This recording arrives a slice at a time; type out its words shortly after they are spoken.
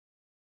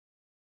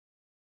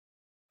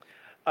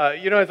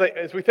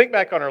As we think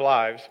back on our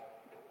lives,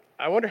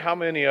 I wonder how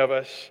many of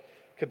us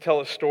could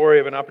tell a story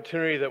of an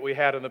opportunity that we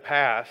had in the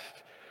past,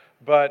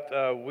 but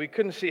we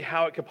couldn't see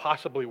how it could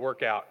possibly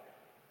work out.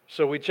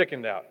 So we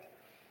chickened out.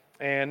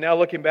 And now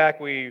looking back,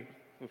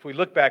 if we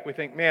look back, we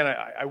think, man,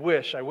 I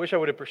wish I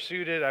would have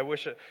pursued it.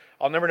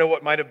 I'll never know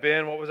what might have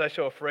been. What was I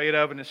so afraid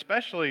of? And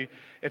especially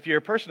if you're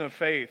a person of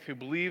faith who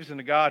believes in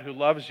a God who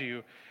loves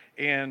you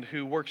and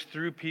who works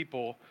through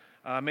people,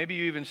 maybe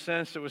you even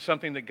sensed it was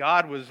something that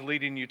God was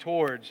leading you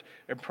towards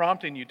and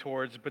prompting you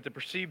towards, but the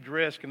perceived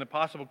risk and the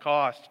possible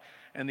cost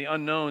and the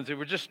unknowns, they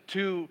were just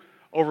too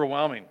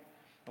overwhelming.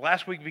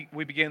 Last week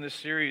we began this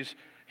series,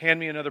 Hand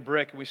Me Another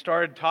Brick, and we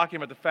started talking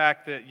about the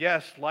fact that,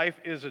 yes, life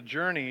is a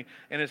journey,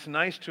 and it's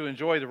nice to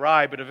enjoy the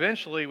ride, but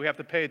eventually we have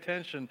to pay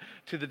attention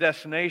to the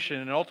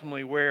destination and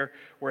ultimately where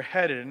we're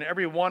headed. And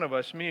every one of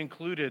us, me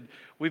included,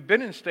 we've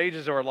been in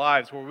stages of our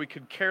lives where we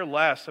could care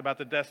less about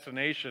the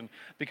destination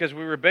because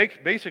we were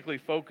basically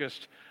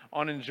focused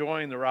on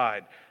enjoying the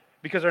ride.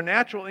 Because our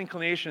natural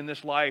inclination in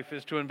this life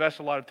is to invest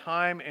a lot of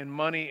time and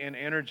money and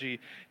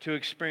energy to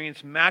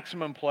experience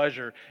maximum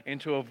pleasure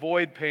and to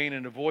avoid pain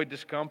and avoid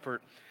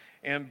discomfort.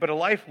 But a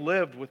life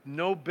lived with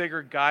no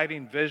bigger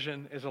guiding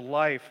vision is a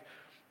life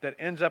that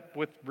ends up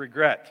with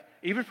regret,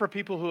 even for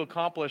people who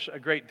accomplish a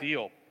great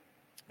deal.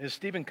 As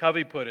Stephen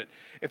Covey put it,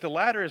 if the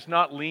ladder is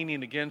not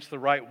leaning against the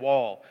right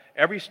wall,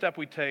 every step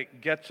we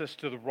take gets us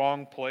to the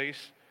wrong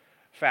place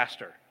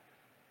faster.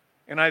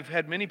 And I've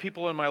had many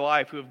people in my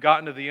life who have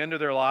gotten to the end of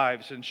their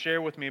lives and share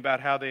with me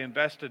about how they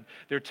invested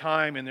their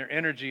time and their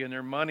energy and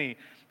their money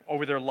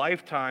over their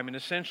lifetime. And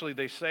essentially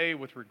they say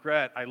with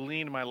regret, I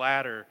leaned my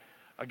ladder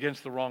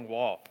against the wrong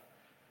wall.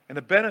 And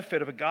the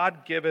benefit of a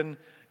God-given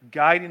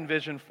guiding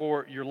vision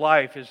for your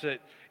life is that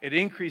it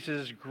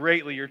increases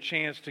greatly your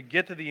chance to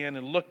get to the end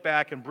and look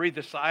back and breathe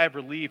a sigh of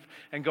relief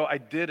and go, I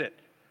did it.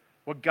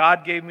 What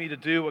God gave me to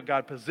do, what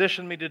God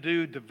positioned me to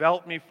do,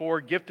 developed me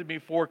for, gifted me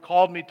for,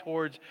 called me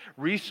towards,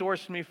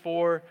 resourced me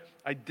for,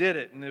 I did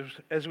it. And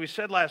as we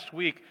said last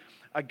week,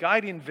 a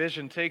guiding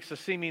vision takes the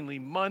seemingly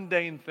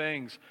mundane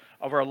things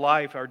of our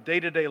life, our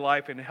day-to-day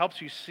life, and it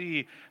helps you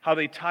see how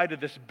they tie to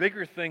this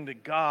bigger thing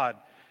that God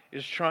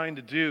is trying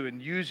to do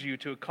and use you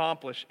to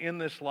accomplish in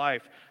this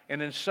life.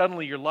 And then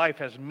suddenly your life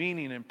has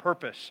meaning and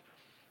purpose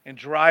and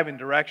drive and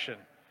direction.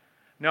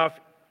 Now,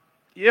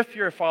 if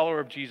you're a follower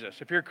of Jesus,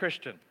 if you're a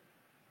Christian,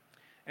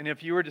 and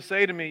if you were to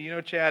say to me,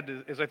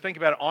 Chad, as I think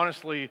about it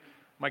honestly,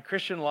 my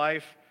Christian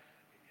life,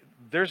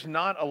 there's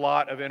not a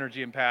lot of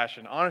energy and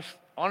passion.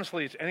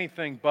 Honestly, it's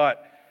anything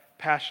but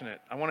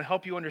passionate. I want to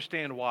help you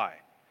understand why.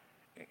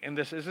 And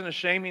this isn't a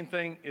shaming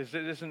thing, it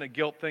isn't a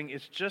guilt thing,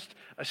 it's just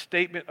a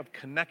statement of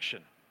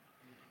connection.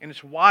 And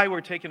it's why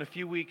we're taking a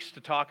few weeks to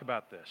talk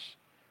about this.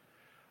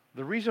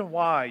 The reason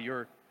why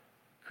your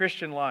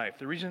Christian life,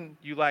 the reason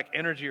you lack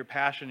energy or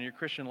passion in your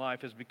Christian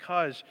life is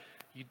because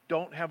you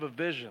don't have a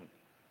vision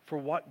for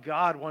what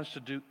God wants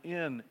to do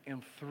in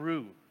and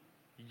through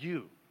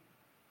you.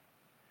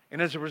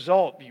 And as a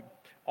result,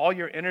 all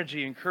your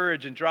energy and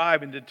courage and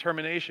drive and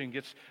determination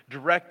gets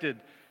directed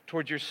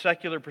towards your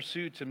secular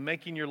pursuits and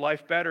making your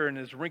life better and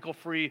as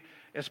wrinkle-free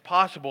as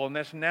possible, and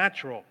that's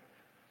natural.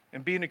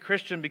 And being a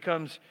Christian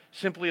becomes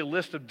simply a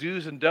list of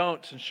do's and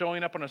don'ts and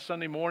showing up on a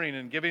Sunday morning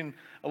and giving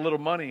a little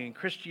money, and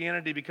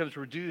Christianity becomes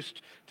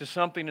reduced to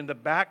something in the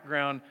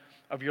background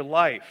of your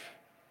life.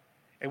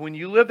 And when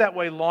you live that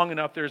way long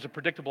enough, there's a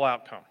predictable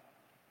outcome.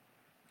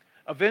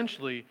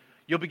 Eventually,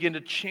 you'll begin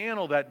to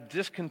channel that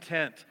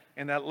discontent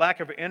and that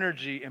lack of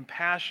energy and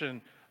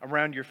passion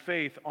around your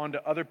faith onto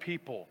other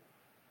people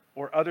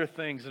or other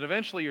things, and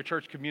eventually your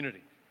church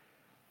community.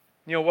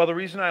 Well, the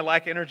reason I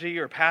lack energy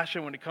or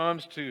passion when it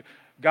comes to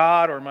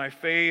God or my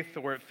faith,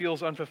 or it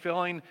feels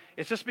unfulfilling,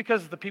 it's just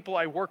because of the people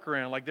I work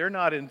around, like they're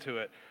not into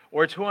it,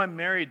 or it's who I'm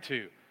married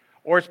to,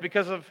 or it's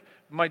because of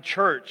my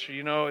church,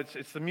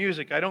 it's the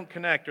music, I don't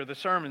connect, or the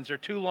sermons, they're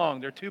too long,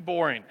 they're too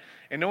boring,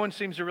 and no one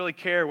seems to really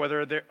care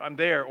whether I'm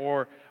there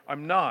or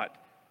I'm not.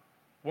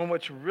 When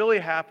what's really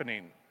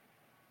happening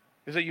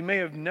is that you may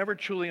have never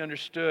truly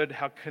understood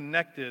how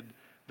connected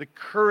the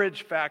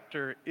courage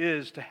factor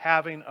is to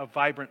having a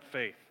vibrant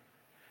faith,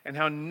 and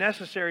how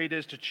necessary it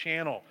is to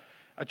channel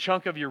a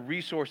chunk of your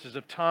resources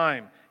of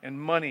time and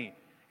money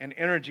and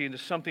energy into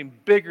something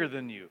bigger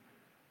than you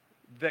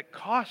that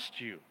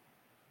costs you,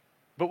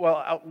 but will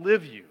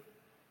outlive you.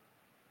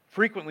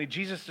 Frequently,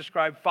 Jesus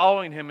described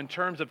following him in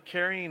terms of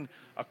carrying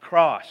a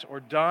cross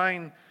or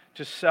dying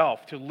to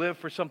self to live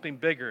for something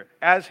bigger,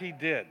 as he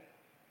did.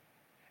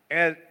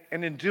 And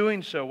in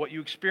doing so, what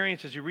you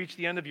experience as you reach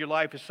the end of your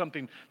life is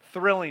something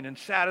thrilling and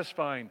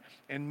satisfying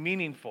and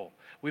meaningful.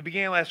 We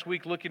began last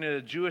week looking at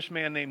a Jewish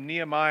man named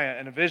Nehemiah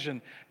and a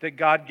vision that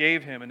God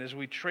gave him. And as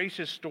we trace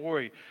his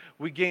story,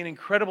 we gain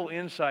incredible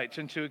insights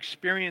into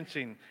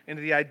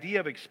the idea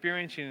of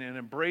experiencing and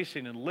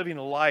embracing and living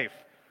a life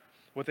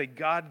with a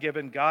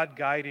God-given,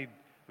 God-guided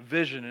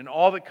vision and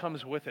all that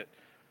comes with it.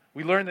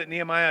 We learn that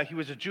Nehemiah, he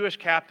was a Jewish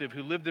captive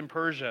who lived in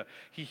Persia.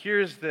 He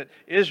hears that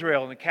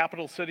Israel, the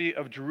capital city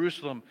of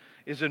Jerusalem,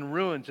 is in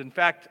ruins. In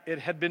fact, it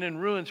had been in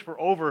ruins for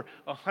over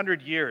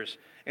 100 years.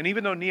 And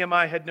even though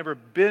Nehemiah had never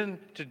been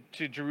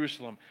to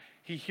Jerusalem,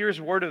 he hears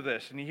word of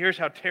this, and he hears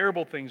how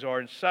terrible things are,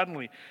 and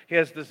suddenly he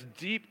has this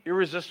deep,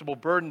 irresistible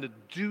burden to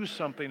do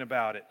something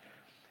about it.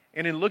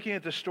 And in looking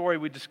at the story,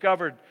 we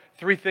discovered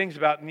three things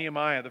about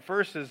Nehemiah. The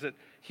first is that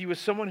he was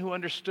someone who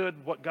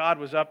understood what God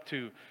was up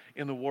to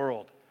in the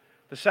world.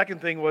 The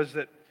second thing was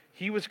that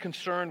he was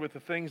concerned with the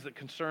things that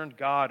concerned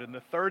God. And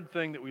the third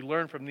thing that we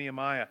learn from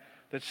Nehemiah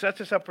that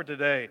sets us up for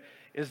today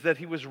is that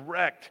he was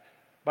wrecked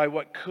by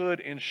what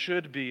could and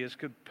should be as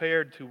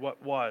compared to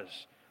what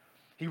was.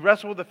 He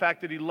wrestled with the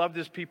fact that he loved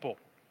his people.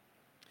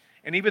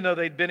 And even though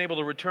they'd been able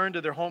to return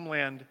to their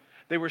homeland,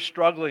 they were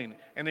struggling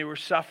and they were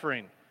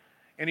suffering.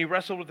 And he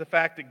wrestled with the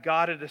fact that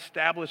God had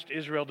established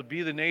Israel to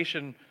be the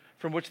nation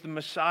from which the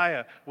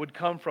Messiah would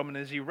come from. And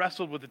as he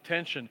wrestled with the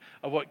tension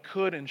of what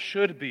could and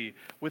should be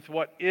with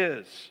what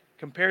is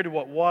compared to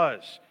what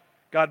was,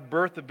 God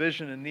birthed a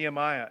vision in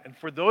Nehemiah. And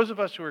for those of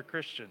us who are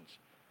Christians,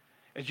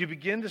 as you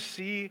begin to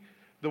see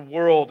the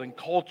world and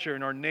culture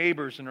and our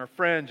neighbors and our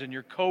friends and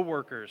your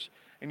coworkers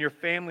and your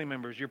family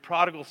members, your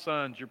prodigal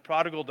sons, your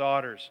prodigal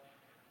daughters,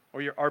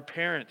 or our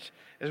parents,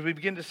 as we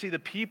begin to see the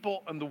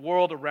people and the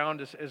world around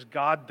us as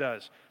God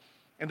does,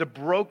 and the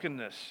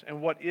brokenness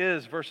and what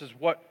is versus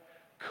what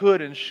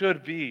could and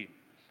should be,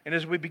 and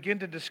as we begin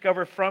to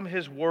discover from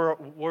His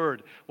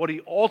Word what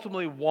He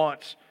ultimately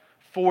wants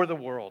for the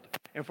world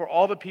and for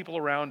all the people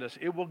around us,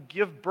 it will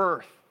give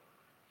birth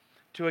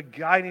to a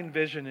guiding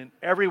vision in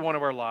every one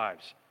of our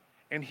lives.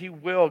 And He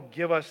will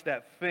give us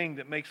that thing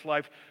that makes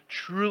life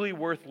truly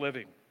worth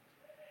living.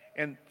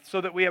 And so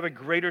that we have a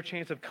greater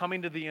chance of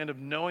coming to the end of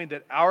knowing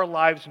that our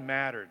lives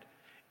mattered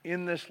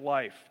in this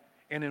life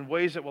and in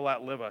ways that will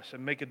outlive us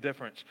and make a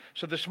difference.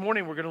 So this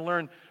morning we're going to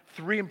learn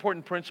three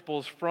important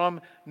principles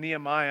from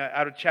Nehemiah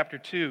out of chapter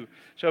 2.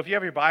 So if you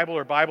have your Bible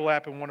or Bible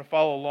app and want to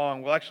follow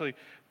along, we'll actually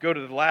go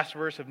to the last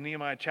verse of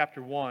Nehemiah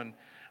chapter 1,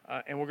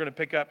 and we're going to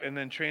pick up and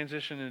then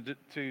transition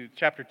into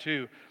chapter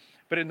 2.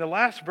 But in the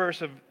last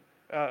verse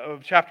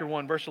of chapter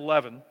 1, verse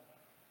 11,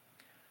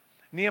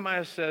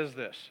 Nehemiah says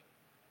this,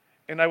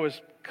 "And I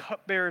was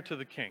cupbearer to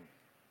the king."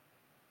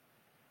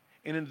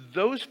 And in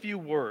those few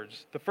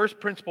words, the first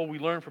principle we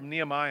learn from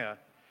Nehemiah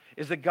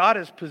is that God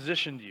has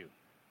positioned you.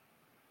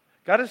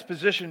 God has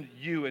positioned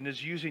you and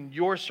is using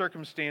your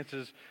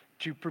circumstances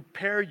to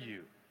prepare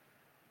you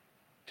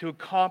to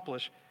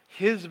accomplish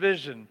His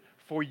vision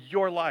for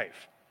your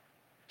life.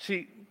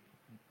 See,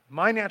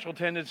 my natural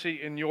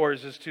tendency and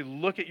yours is to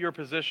look at your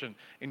position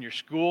in your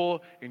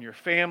school, in your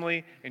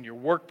family, in your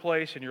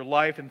workplace, in your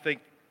life, and think,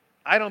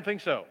 I don't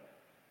think so.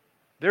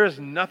 There is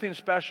nothing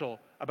special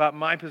about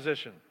my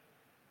position.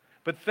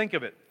 But think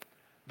of it.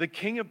 The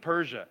king of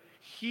Persia,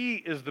 he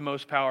is the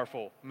most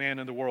powerful man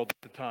in the world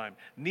at the time.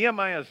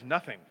 Nehemiah is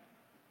nothing.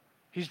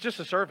 He's just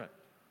a servant.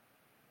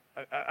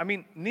 I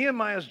mean,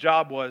 Nehemiah's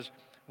job was,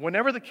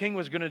 whenever the king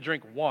was going to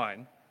drink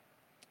wine,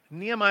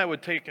 Nehemiah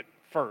would take it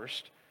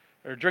first,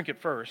 or drink it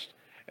first,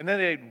 and then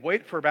they'd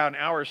wait for about an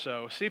hour or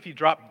so, see if he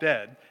dropped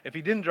dead. If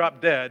he didn't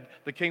drop dead,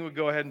 the king would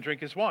go ahead and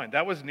drink his wine.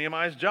 That was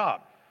Nehemiah's job.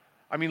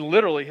 I mean,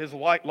 literally, his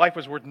life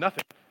was worth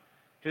nothing.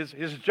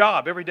 His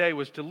job every day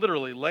was to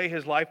literally lay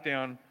his life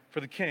down for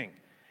the king.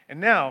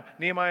 And now,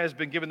 Nehemiah has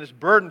been given this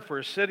burden for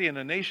a city and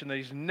a nation that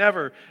he's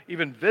never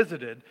even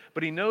visited,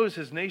 but he knows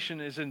his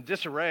nation is in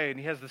disarray, and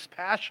he has this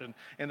passion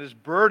and this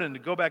burden to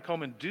go back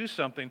home and do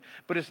something,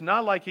 but it's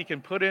not like he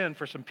can put in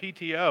for some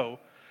PTO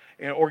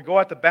or go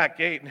out the back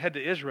gate and head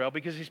to Israel,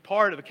 because he's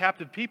part of a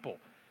captive people.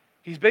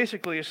 He's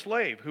basically a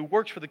slave who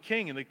works for the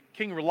king, and the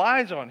king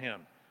relies on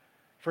him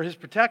for his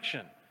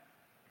protection.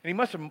 And he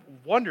must have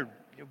wondered,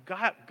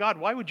 God,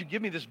 why would you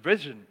give me this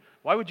vision?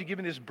 Why would you give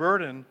me this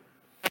burden?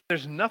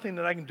 There's nothing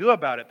that I can do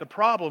about it. The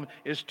problem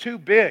is too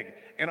big,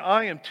 and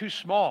I am too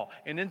small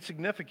and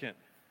insignificant.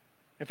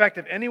 In fact,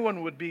 if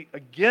anyone would be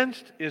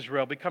against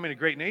Israel becoming a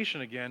great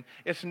nation again,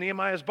 it's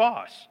Nehemiah's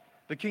boss,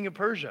 the king of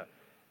Persia,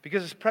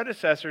 because his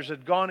predecessors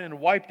had gone and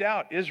wiped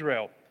out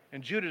Israel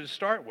and Judah to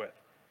start with.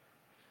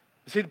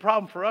 See, the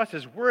problem for us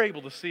is we're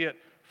able to see it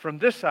from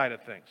this side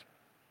of things.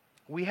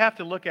 We have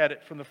to look at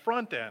it from the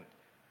front end.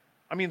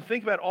 I mean,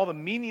 think about all the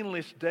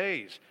meaningless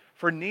days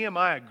for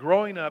Nehemiah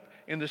growing up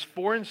in this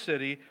foreign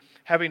city,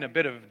 having a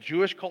bit of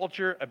Jewish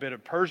culture, a bit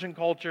of Persian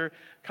culture,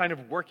 kind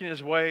of working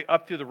his way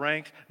up through the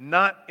ranks,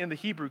 not in the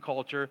Hebrew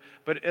culture,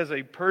 but as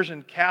a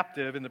Persian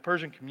captive in the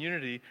Persian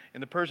community,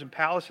 in the Persian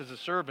palace as a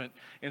servant.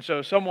 And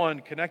so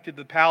someone connected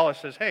to the palace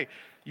says, hey,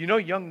 you know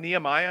young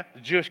Nehemiah, the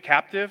Jewish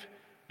captive?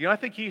 You know, I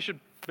think he should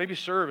maybe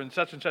serve in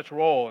such and such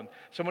role. And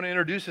someone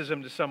introduces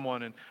him to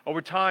someone, and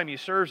over time he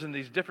serves in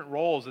these different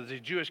roles as a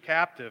Jewish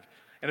captive.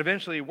 And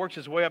eventually he works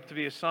his way up to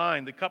be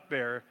assigned the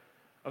cupbearer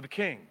of the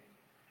king.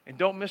 And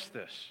don't miss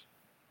this.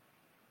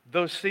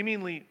 those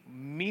seemingly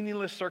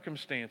meaningless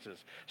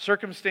circumstances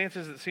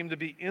that seem to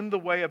be in the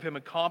way of him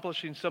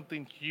accomplishing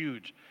something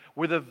huge,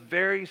 were the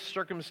very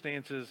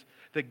circumstances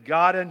that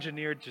God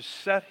engineered to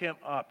set him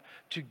up,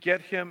 to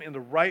get him in the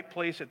right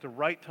place at the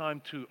right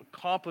time to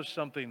accomplish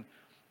something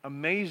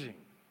amazing.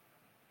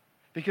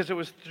 Because it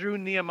was through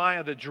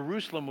Nehemiah that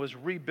Jerusalem was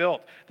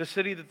rebuilt, the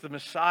city that the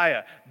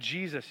Messiah,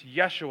 Jesus,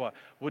 Yeshua,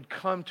 would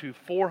come to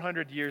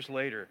 400 years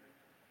later.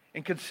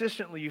 And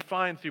consistently you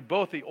find through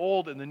both the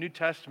Old and the New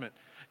Testament,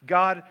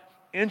 God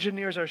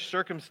engineers our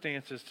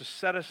circumstances to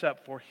set us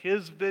up for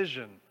His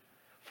vision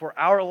for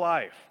our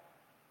life.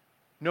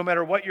 No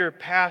matter what your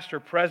past or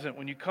present,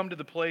 when you come to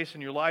the place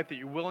in your life that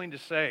you're willing to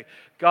say,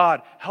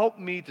 God, help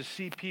me to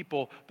see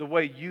people the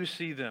way you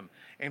see them,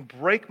 and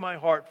break my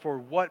heart for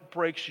what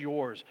breaks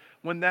yours.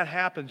 When that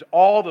happens,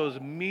 all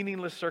those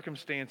meaningless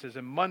circumstances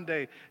and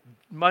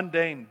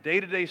mundane,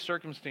 day-to-day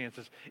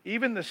circumstances,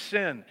 even the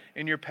sin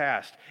in your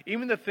past,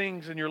 even the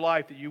things in your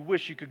life that you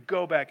wish you could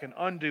go back and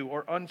undo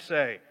or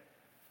unsay,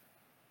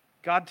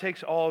 God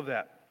takes all of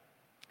that.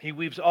 He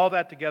weaves all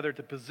that together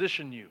to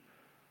position you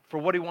for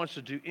what He wants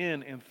to do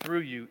in and through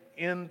you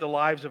in the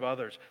lives of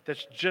others.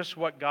 That's just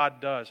what God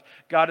does.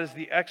 God is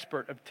the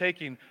expert of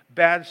taking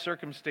bad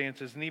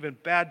circumstances and even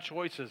bad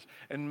choices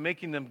and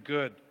making them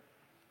good.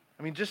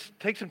 I mean, just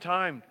take some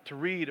time to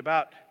read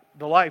about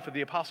the life of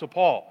the Apostle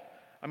Paul.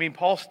 I mean,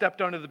 Paul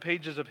stepped onto the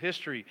pages of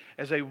history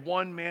as a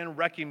one-man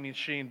wrecking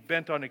machine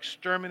bent on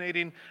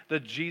exterminating the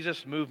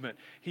Jesus movement.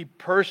 He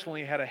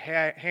personally had a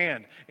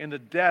hand in the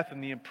death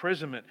and the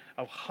imprisonment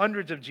of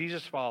hundreds of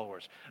Jesus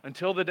followers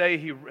until the day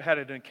he had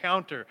an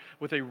encounter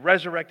with a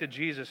resurrected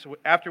Jesus,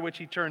 after which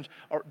he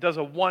does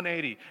a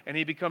 180, and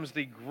he becomes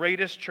the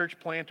greatest church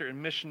planter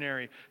and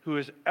missionary who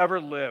has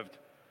ever lived.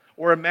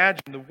 Or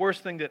imagine the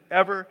worst thing that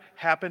ever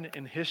happened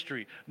in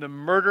history, the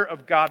murder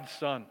of God's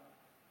Son.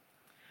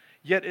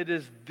 Yet it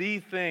is the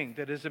thing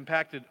that has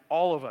impacted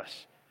all of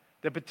us,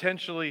 that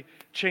potentially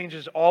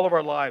changes all of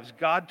our lives.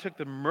 God took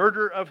the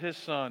murder of His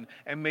Son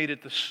and made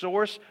it the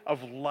source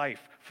of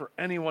life for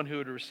anyone who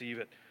would receive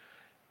it.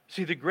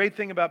 See, the great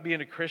thing about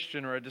being a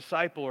Christian or a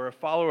disciple or a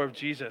follower of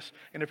Jesus,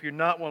 and if you're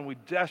not one, we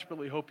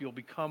desperately hope you'll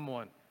become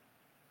one.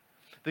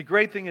 The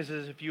great thing is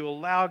if you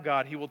allow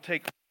God, He will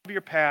take all of your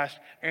past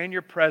and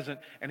your present,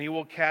 and He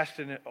will cast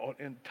an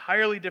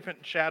entirely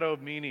different shadow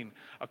of meaning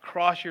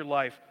across your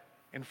life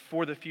and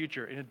for the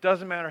future. And it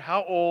doesn't matter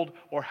how old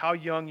or how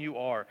young you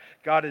are.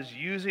 God is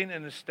using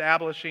and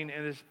establishing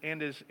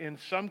and is in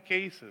some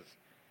cases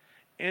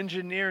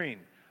engineering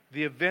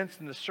the events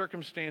and the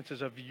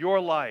circumstances of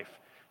your life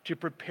to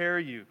prepare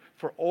you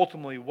for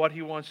ultimately what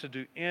He wants to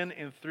do in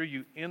and through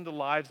you in the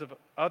lives of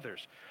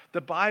others.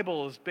 The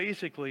Bible is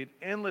basically an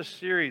endless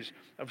series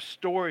of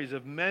stories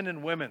of men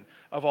and women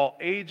of all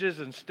ages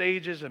and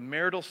stages and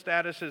marital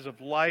statuses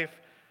of life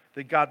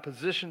that God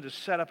positioned to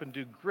set up and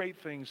do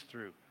great things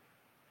through.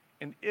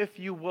 And if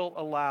you will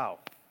allow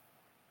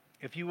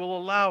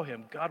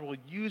Him, God will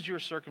use your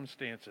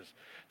circumstances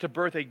to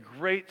birth a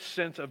great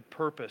sense of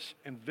purpose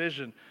and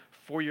vision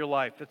for your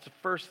life. That's the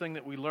first thing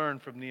that we learn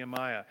from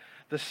Nehemiah.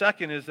 The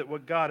second is that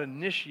what God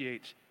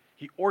initiates,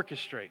 He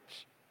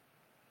orchestrates.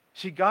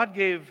 See, God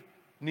gave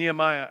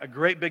Nehemiah a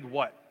great big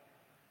what.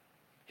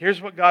 Here's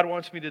what God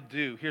wants me to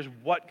do. Here's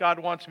what God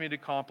wants me to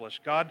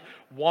accomplish. God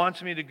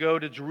wants me to go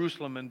to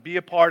Jerusalem and be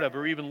a part of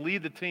or even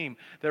lead the team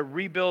that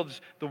rebuilds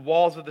the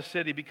walls of the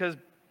city, because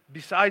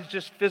besides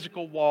just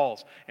physical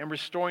walls and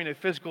restoring a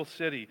physical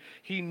city,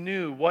 He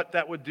knew what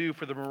that would do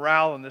for the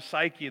morale and the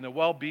psyche and the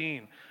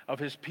well-being of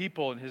His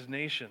people and His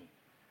nation,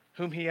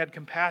 whom He had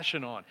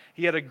compassion on.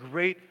 He had a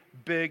great,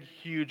 big,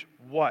 huge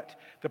what.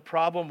 The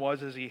problem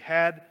was He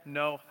had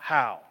no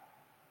how.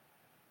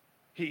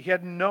 He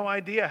had no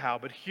idea how,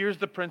 but here's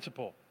the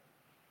principle.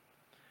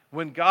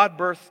 When God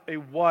births a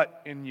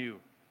what in you,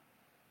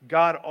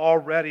 God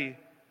already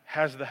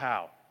has the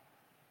how.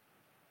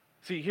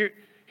 See,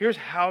 here's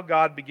how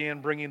God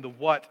began bringing the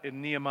what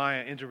in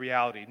Nehemiah into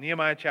reality.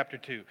 Nehemiah chapter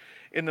 2.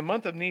 In the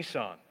month of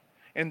Nisan,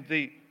 in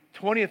the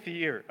 20th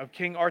year of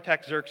King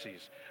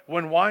Artaxerxes,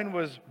 when wine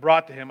was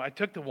brought to him, I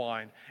took the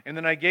wine, and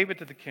then I gave it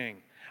to the king.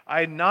 I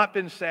had not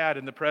been sad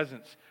in the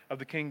presence of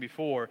the king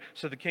before,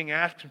 so the king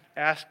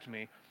asked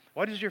me,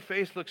 why does your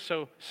face look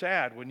so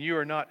sad when you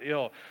are not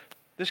ill?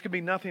 This could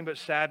be nothing but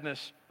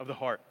sadness of the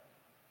heart.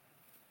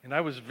 And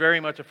I was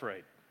very much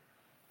afraid.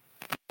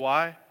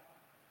 Why?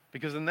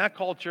 Because in that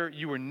culture,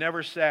 you were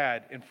never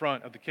sad in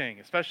front of the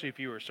king, especially if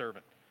you were a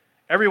servant.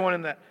 Everyone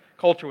in that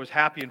culture was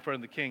happy in front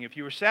of the king. If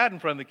you were sad in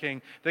front of the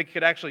king, they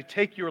could actually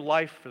take your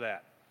life for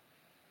that.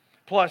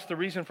 Plus, the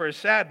reason for his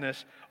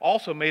sadness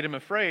also made him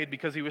afraid,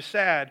 because he was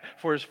sad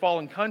for his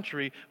fallen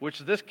country, which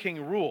this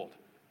king ruled.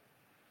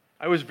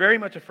 I was very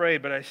much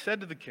afraid, but I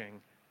said to the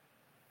king,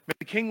 may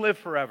the king live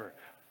forever.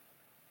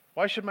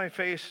 Why should my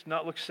face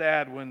not look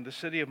sad when the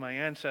city of my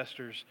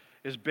ancestors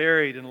is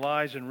buried and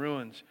lies in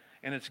ruins,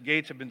 and its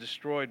gates have been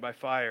destroyed by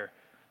fire?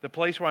 The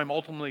place where I'm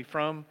ultimately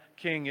from,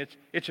 king,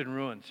 it's in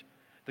ruins.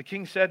 The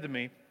king said to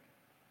me,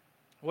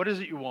 what is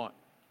it you want?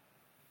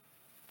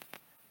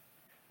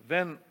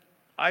 Then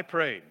I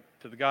prayed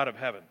to the God of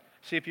heaven.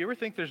 See, if you ever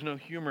think there's no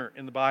humor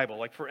in the Bible,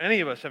 like for any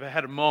of us have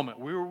had a moment,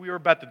 we were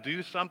about to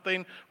do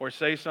something or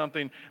say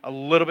something a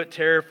little bit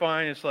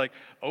terrifying. It's like,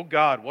 oh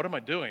God, what am I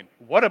doing?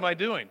 What am I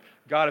doing?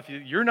 God, if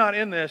you're not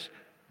in this,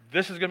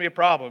 this is going to be a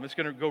problem. It's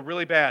going to go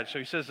really bad. So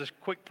he says this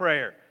quick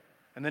prayer,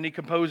 and then he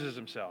composes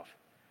himself.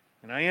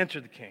 And I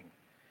answered the king,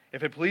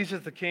 if it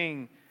pleases the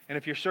king, and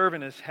if your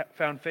servant has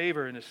found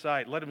favor in his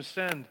sight, let him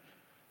send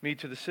me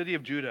to the city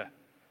of Judah,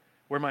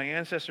 where my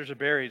ancestors are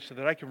buried, so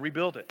that I can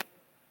rebuild it.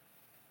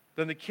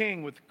 Then the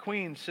king, with the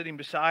queen sitting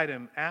beside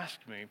him,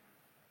 asked me,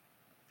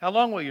 how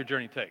long will your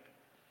journey take?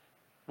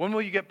 When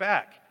will you get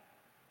back?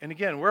 And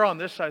again, we're on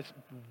this side.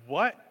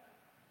 What?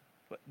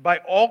 By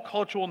all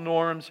cultural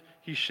norms,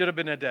 he should have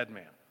been a dead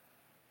man.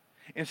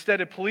 Instead,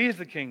 it pleased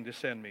the king to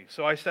send me,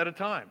 so I set a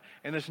time.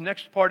 And this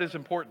next part is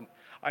important.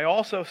 I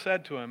also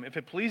said to him, if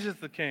it pleases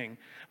the king,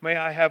 may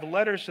I have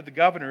letters to the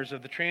governors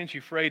of the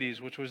Trans-Euphrates,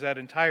 which was that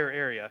entire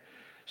area,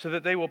 so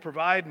that they will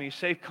provide me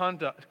safe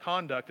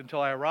conduct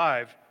until I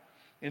arrive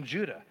in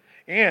Judah.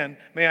 And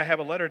may I have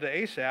a letter to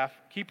Asaph,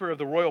 keeper of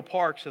the royal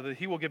park, so that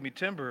he will give me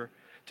timber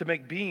to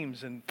make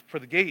beams and for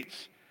the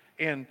gates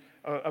and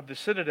of the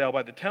citadel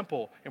by the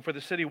temple, and for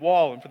the city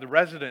wall, and for the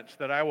residence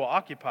that I will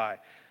occupy.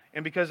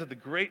 And because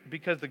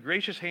the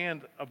gracious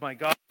hand of my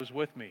God was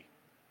with me,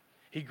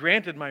 he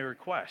granted my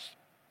request.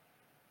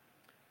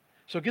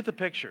 So get the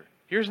picture.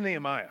 Here's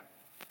Nehemiah.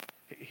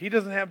 He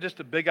doesn't have just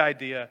a big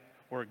idea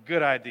or a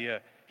good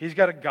idea. He's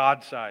got a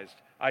God-sized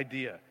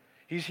idea.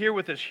 He's here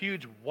with this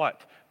huge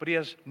what, but he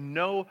has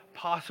no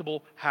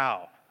possible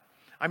how.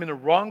 I'm in the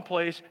wrong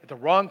place at the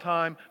wrong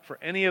time for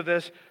any of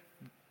this.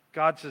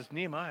 God says,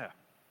 Nehemiah,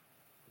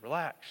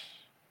 relax.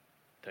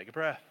 Take a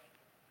breath.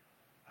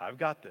 I've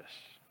got this.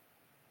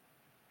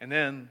 And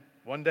then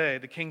one day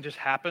the king just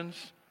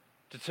happens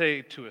to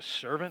say to his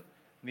servant,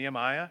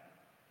 Nehemiah,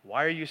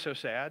 why are you so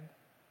sad?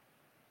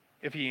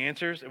 If he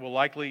answers, it will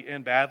likely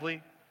end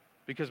badly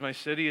because my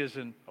city is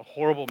in a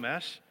horrible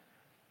mess.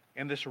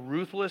 And this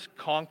ruthless,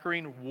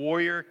 conquering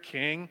warrior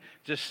king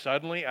just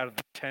suddenly, out of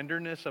the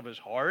tenderness of his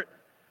heart,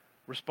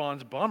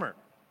 responds, bummer.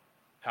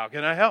 How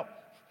can I help?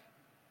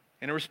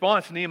 In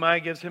response, Nehemiah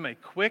gives him a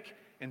quick,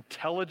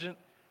 intelligent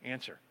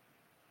answer.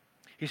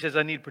 He says,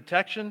 I need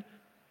protection,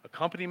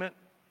 accompaniment,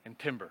 and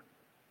timber.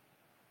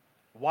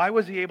 Why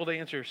was he able to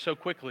answer so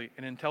quickly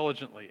and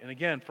intelligently? And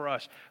again, for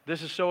us,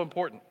 this is so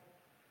important.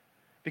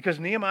 Because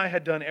Nehemiah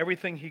had done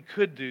everything he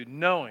could do,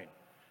 knowing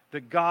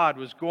that God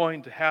was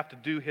going to have to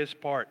do his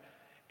part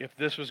if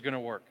this was going to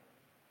work.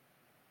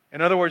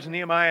 In other words,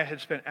 Nehemiah had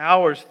spent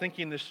hours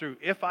thinking this through.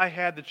 If I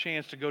had the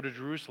chance to go to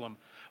Jerusalem,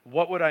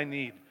 what would I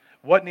need?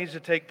 What needs to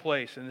take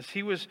place? And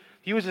he was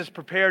as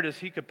prepared as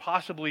he could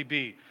possibly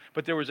be.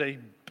 But there was a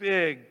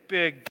big,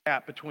 big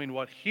gap between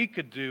what he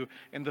could do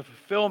and the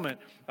fulfillment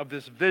of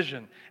this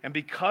vision. And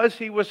because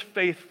he was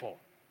faithful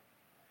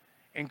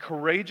and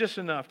courageous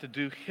enough to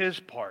do his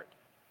part,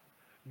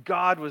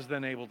 God was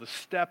then able to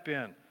step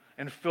in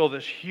and fill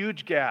this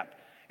huge gap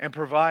and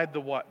provide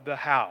the what, the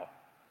how,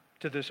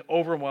 to this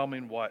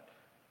overwhelming what.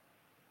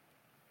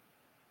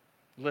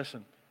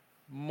 Listen,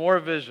 more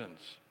visions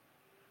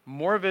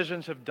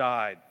have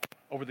died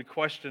over the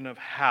question of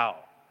how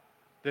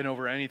than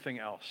over anything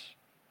else.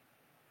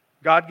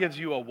 God gives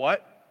you a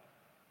what,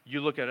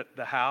 you look at it,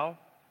 the how,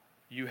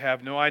 you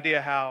have no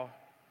idea how,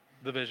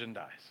 the vision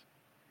dies.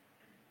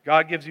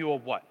 God gives you a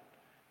what.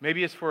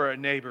 Maybe it's for a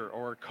neighbor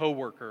or a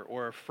coworker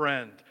or a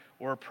friend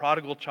or a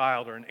prodigal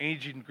child or an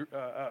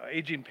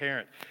aging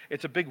parent.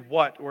 It's a big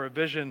what or a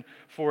vision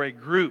for a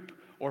group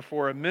or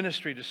for a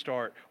ministry to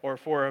start or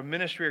for a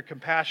ministry or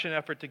compassion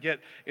effort to get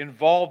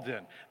involved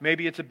in.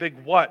 Maybe it's a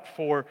big what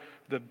for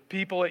the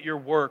people at your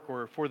work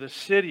or for the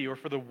city or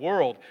for the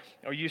world.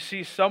 Or you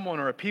see someone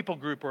or a people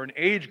group or an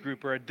age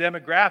group or a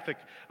demographic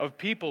of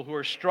people who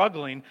are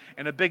struggling,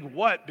 and a big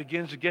what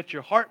begins to get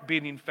your heart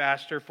beating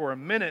faster for a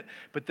minute,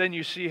 but then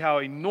you see how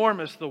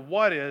enormous the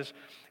what is,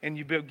 and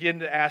you begin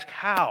to ask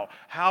how.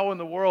 How in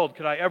the world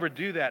could I ever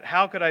do that?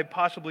 How could I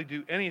possibly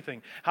do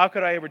anything? How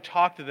could I ever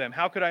talk to them?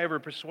 How could I ever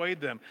persuade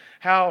them?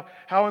 How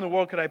in the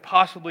world could I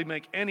possibly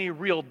make any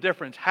real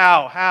difference?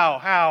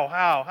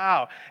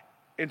 How?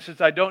 And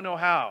since I don't know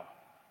how,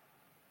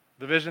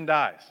 the vision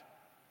dies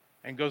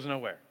and goes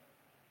nowhere.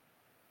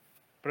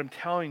 But I'm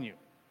telling you,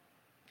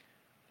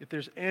 if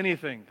there's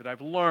anything that I've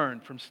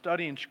learned from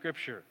studying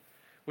Scripture,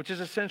 which is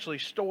essentially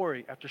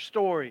story after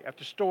story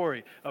after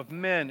story of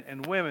men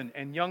and women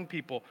and young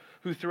people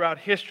who throughout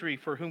history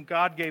for whom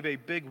God gave a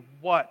big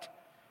what.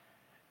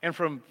 And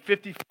from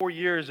 54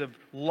 years of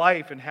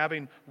life and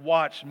having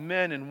watched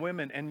men and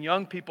women and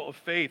young people of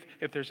faith,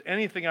 if there's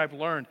anything I've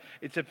learned,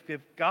 it's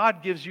if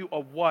God gives you a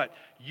what,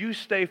 you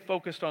stay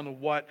focused on the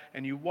what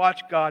and you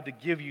watch God to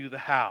give you the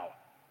how.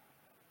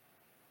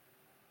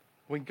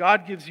 When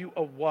God gives you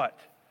a what,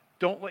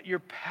 don't let your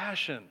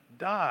passion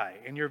die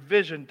and your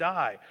vision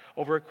die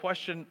over a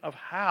question of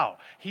how.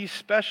 He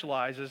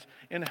specializes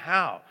in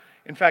how.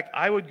 In fact,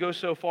 I would go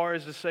so far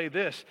as to say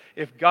this: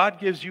 if God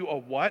gives you a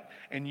what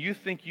and you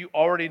think you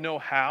already know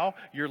how,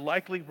 you're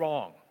likely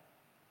wrong,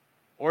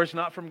 or it's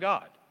not from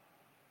God.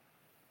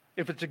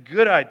 If it's a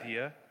good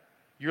idea,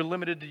 you're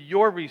limited to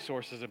your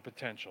resources and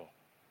potential.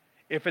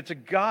 If it's a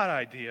God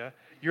idea,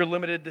 you're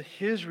limited to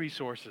His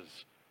resources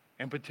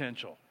and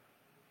potential.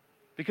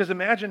 Because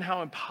imagine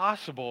how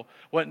impossible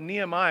what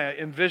Nehemiah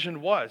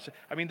envisioned was.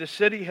 I mean, the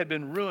city had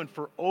been ruined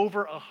for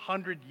over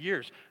 100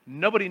 years.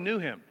 Nobody knew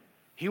him.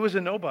 He was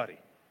a nobody.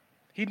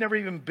 He'd never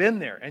even been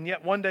there. And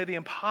yet one day the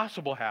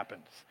impossible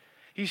happens.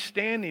 He's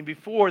standing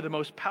before the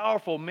most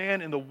powerful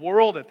man in the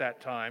world at that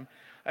time.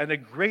 And the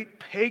great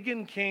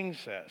pagan king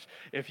says,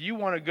 if you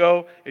want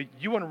to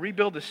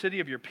rebuild the city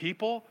of your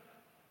people,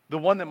 the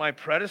one that my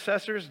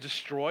predecessors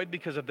destroyed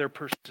because of their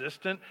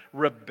persistent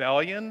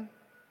rebellion,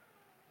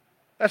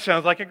 that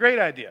sounds like a great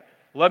idea.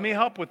 Let me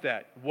help with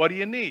that. What do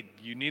you need?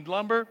 You need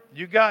lumber?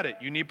 You got it.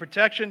 You need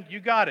protection? You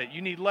got it.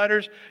 You need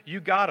letters? You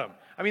got them.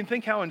 I mean,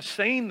 think how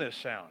insane this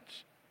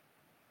sounds.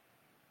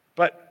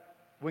 But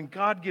when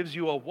God gives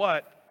you a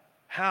what,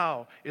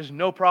 how is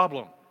no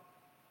problem.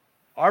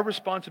 Our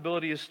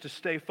responsibility is to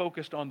stay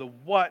focused on the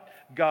what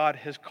God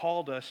has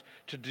called us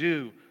to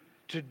do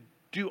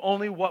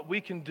only what we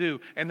can do,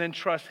 and then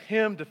trust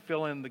Him to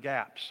fill in the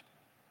gaps.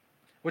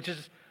 Which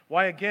is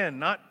why, again,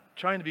 not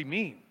trying to be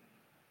mean.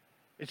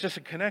 It's just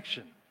a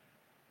connection.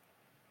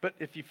 But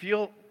if you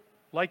feel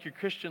like your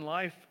Christian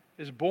life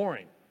is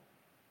boring,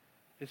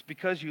 it's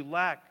because you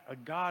lack a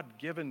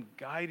God-given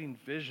guiding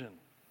vision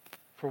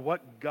for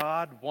what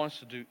God wants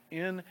to do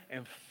in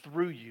and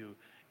through you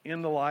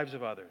in the lives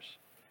of others.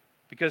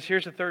 Because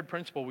here's the third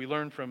principle we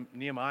learned from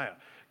Nehemiah.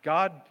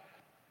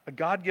 A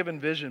God-given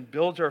vision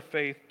builds our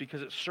faith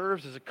because it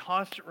serves as a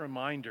constant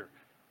reminder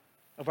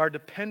of our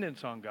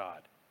dependence on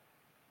God,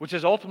 which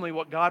is ultimately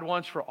what God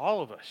wants for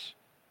all of us.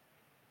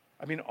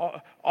 I mean,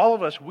 all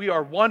of us, we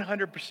are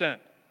 100%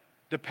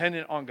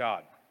 dependent on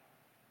God.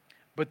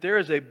 But there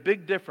is a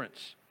big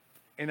difference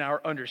in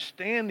our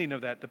understanding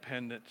of that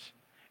dependence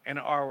and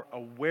our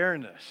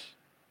awareness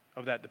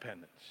of that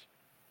dependence.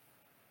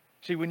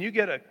 See, when you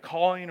get a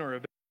calling or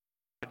a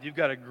you've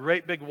got a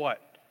great big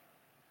what,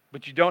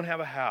 but you don't have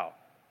a how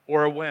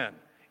or a when.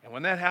 And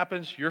when that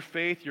happens, your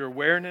faith, your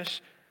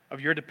awareness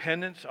of your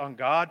dependence on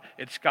God,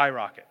 it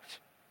skyrockets.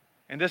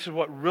 And this is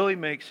what really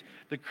makes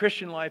the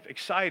Christian life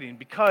exciting,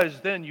 because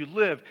then you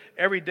live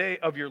every day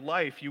of your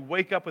life. You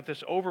wake up with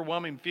this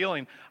overwhelming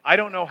feeling, I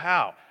don't know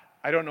how.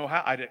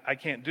 I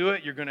can't do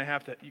it. You're going to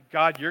have to,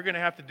 God, you're going to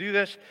have to do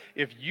this.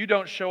 If you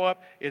don't show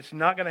up, it's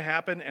not going to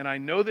happen. And I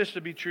know this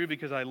to be true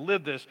because I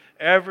live this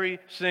every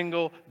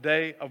single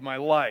day of my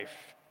life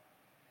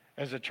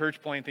as a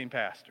church planting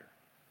pastor.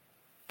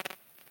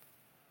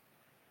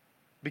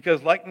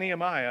 Because like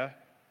Nehemiah,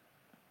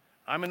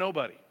 I'm a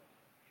nobody.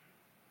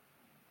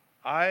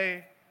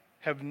 I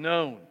have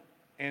known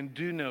and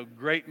do know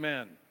great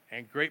men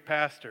and great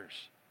pastors.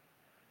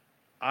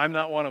 I'm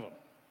not one of them.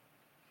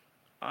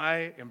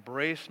 I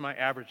embrace my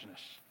averageness.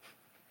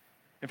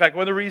 In fact,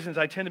 one of the reasons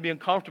I tend to be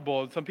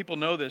uncomfortable, and some people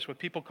know this, with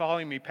people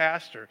calling me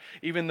pastor,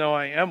 even though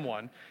I am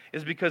one,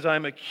 is because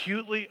I'm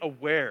acutely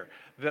aware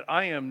that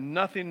I am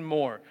nothing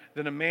more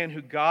than a man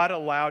who God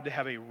allowed to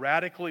have a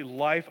radically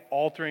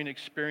life-altering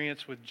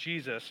experience with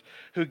Jesus,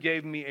 who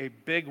gave me a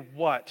big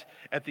what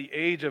at the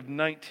age of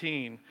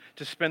 19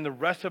 to spend the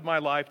rest of my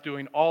life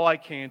doing all I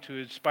can to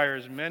inspire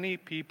as many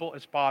people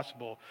as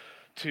possible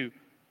to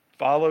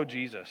follow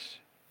Jesus.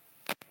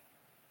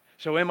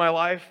 So in my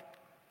life,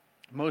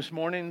 most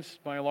mornings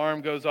my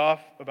alarm goes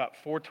off about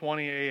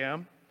 4:20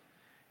 a.m.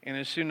 And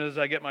as soon as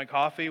I get my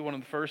coffee, one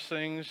of the first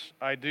things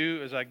I do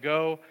is I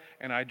go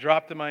and I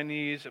drop to my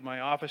knees at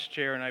my office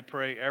chair and I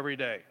pray every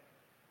day.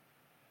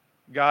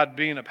 God,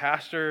 being a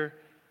pastor,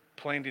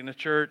 planting a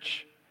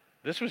church,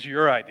 this was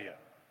your idea,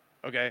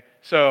 okay?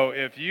 So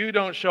if you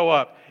don't show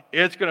up,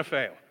 it's going to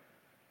fail.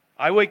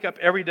 I wake up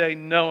every day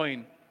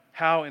knowing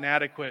how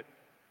inadequate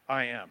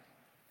I am,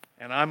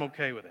 and I'm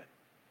okay with it.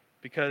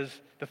 Because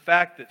the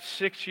fact that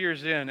 6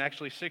 years in,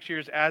 actually 6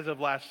 years as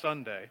of last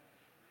Sunday,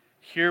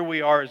 here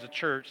we are as a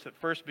church that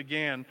first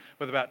began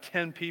with about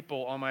 10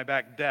 people on my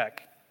back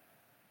deck,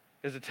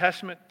 is a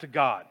testament to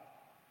God,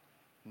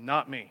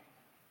 not me.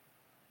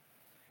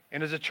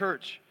 And as a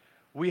church,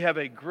 we have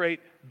a great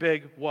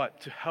big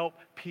what? To help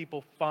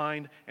people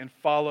find and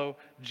follow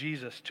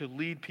Jesus, to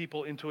lead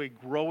people into a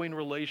growing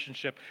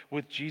relationship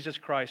with Jesus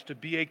Christ, to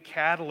be a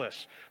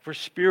catalyst for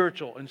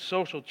spiritual and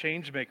social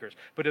change makers.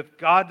 But if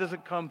God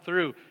doesn't come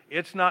through,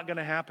 it's not going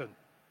to happen.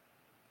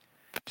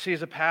 See,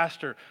 as a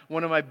pastor,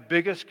 one of my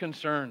biggest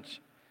concerns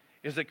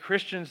is that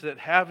Christians that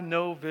have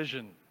no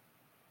vision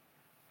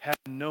have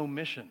no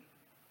mission.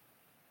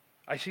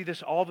 I see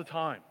this all the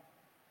time.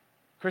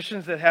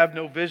 Christians that have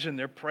no vision,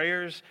 their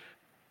prayers,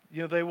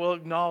 they will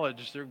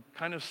acknowledge they're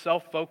kind of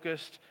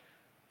self-focused,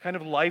 kind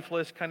of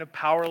lifeless, kind of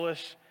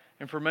powerless,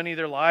 and for many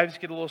their lives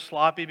get a little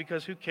sloppy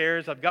because who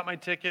cares? I've got my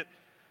ticket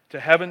to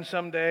heaven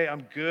someday.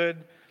 I'm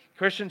good.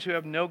 Christians who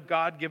have no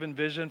God-given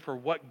vision for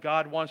what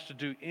God wants to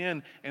do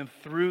in and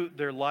through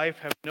their life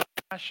have no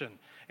passion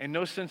and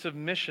no sense of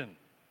mission.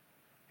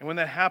 And when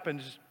that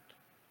happens,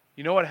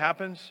 you know what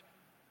happens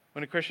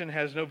when a Christian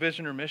has no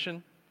vision or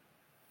mission?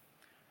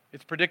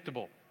 It's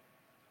predictable.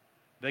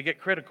 They get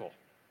critical.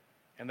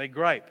 and they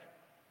gripe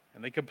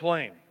and they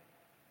complain.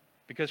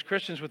 Because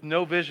Christians with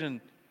no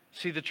vision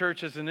see the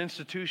church as an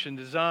institution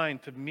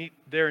designed to meet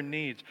their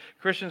needs.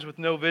 Christians with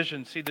no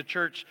vision see the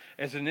church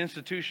as an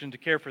institution to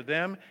care for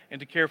them and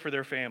to care for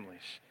their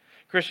families.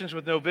 Christians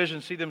with no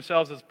vision see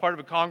themselves as part of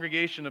a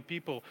congregation of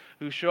people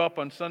who show up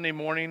on Sunday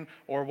morning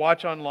or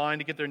watch online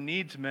to get their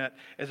needs met,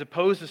 as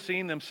opposed to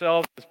seeing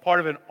themselves as part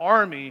of an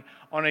army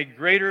on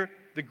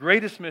the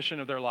greatest mission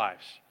of their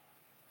lives.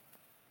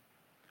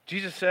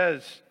 Jesus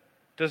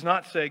does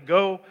not say,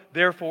 "Go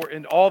therefore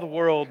into all the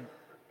world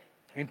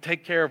and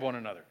take care of one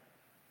another."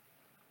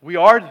 We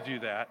are to do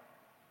that,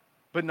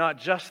 but not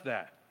just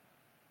that.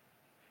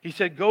 He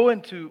said, "Go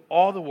into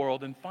all the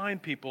world and find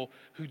people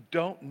who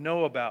don't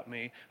know about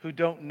me, who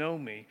don't know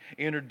me,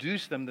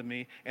 introduce them to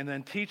me, and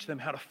then teach them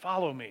how to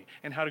follow me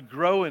and how to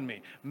grow in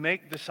me,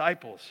 make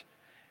disciples."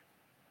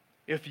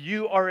 If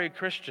you are a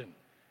Christian,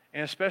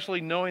 and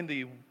especially knowing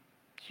the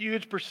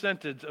huge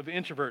percentage of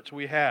introverts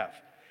we have,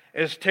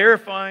 as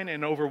terrifying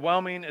and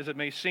overwhelming as it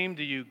may seem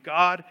to you,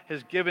 God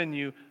has given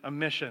you a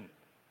mission.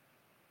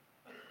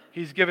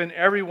 He's given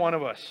every one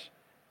of us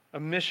a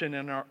mission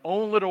in our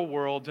own little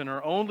worlds, in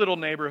our own little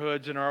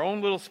neighborhoods, in our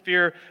own little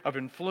sphere of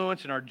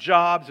influence, in our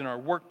jobs, in our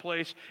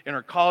workplace, in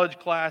our college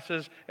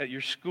classes, at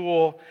your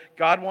school.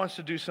 God wants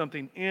to do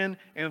something in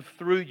and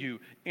through you,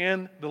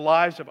 in the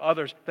lives of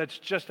others. That's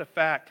just a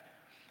fact.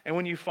 And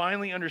when you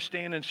finally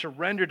understand and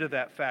surrender to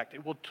that fact,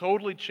 it will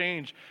totally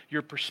change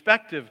your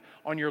perspective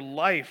on your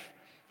life,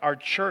 our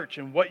church,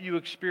 and what you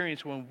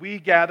experience when we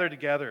gather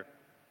together.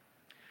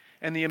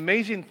 And the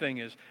amazing thing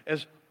is,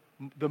 as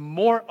the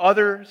more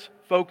others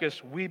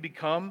focused we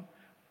become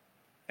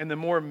and the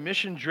more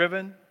mission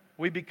driven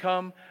we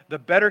become, the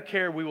better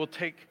care we will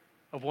take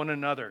of one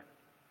another.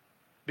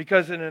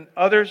 Because in an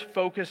others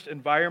focused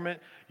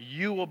environment,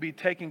 you will be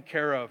taken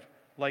care of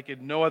like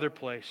in no other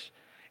place.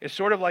 It's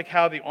sort of like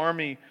how the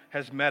army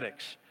has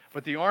medics,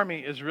 but the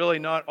army is really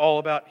not all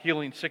about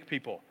healing sick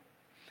people.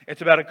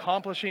 It's about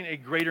accomplishing a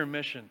greater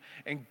mission.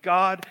 And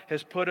God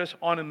has put us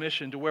on a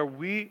mission to where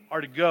we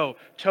are to go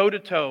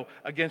toe-to-toe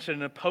against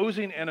an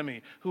opposing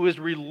enemy who is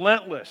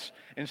relentless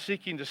in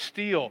seeking to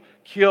steal,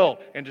 kill,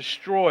 and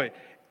destroy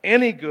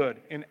any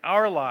good in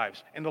our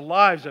lives and the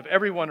lives of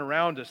everyone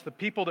around us, the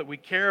people that we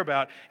care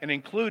about, and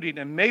including,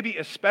 and maybe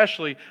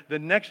especially, the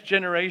next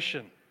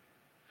generation.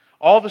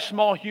 All the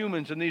small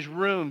humans in these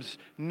rooms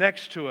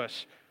next to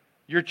us,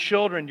 your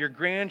children, your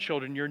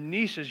grandchildren, your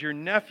nieces, your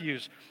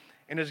nephews.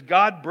 And as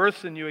God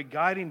births in you a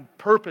guiding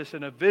purpose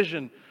and a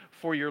vision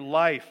for your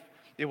life,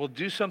 it will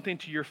do something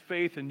to your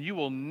faith and you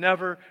will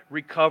never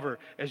recover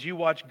as you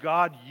watch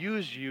God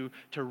use you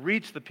to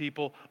reach the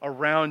people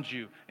around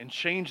you and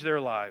change their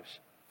lives.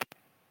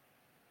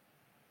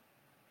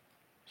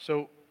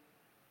 So,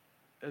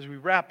 as we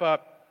wrap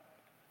up,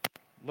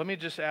 let me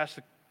just ask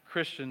the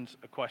Christians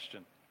a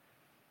question.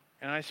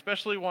 And I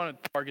especially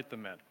want to target the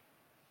men,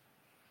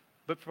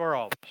 but for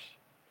all of us.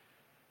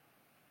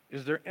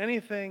 Is there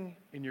anything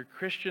in your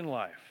Christian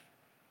life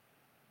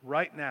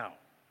right now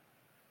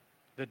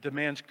that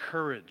demands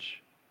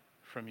courage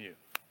from you?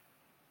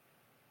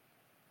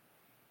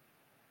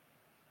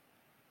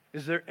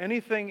 Is there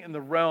anything in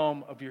the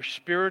realm of your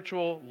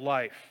spiritual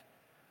life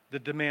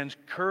that demands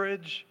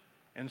courage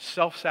and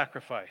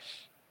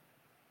self-sacrifice?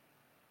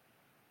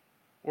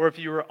 Or if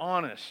you were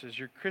honest, is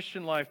your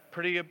Christian life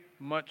pretty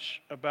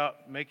much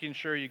about making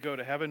sure you go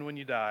to heaven when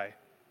you die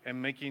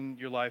and making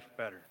your life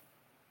better?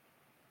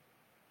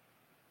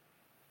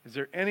 Is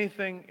there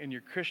anything in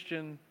your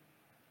Christian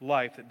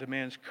life that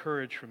demands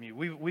courage from you?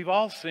 We've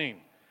all seen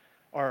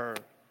our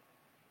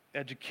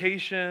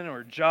education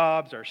or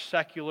jobs, our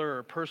secular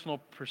or personal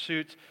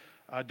pursuits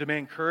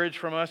demand courage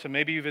from us and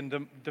maybe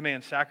even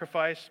demand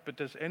sacrifice. But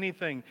does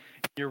anything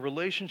in your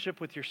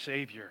relationship with your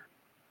Savior,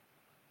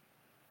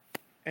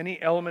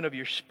 any element of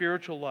your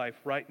spiritual life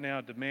right now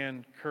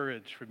demand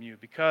courage from you?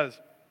 Because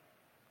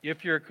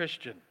if you're a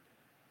Christian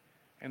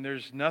and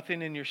there's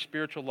nothing in your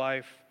spiritual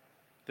life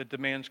that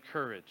demands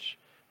courage,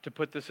 to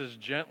put this as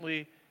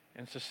gently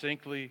and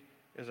succinctly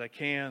as I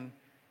can,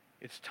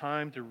 it's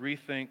time to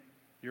rethink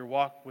your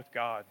walk with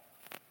God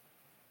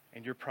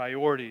and your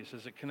priorities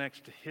as it connects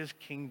to His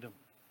kingdom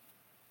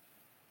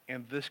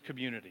and this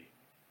community.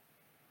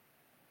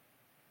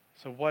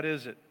 So what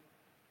is it?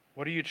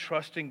 What are you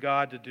trusting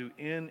God to do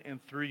in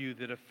and through you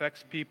that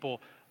affects people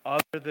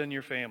other than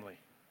your family?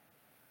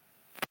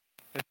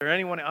 Is there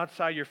anyone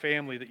outside your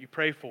family that you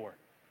pray for?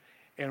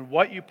 And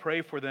what you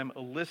pray for them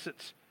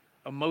elicits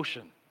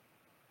emotion.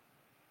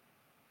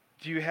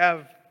 Do you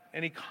have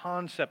any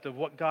concept of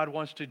what God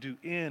wants to do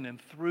in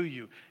and through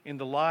you in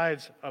the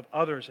lives of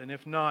others? And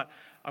if not,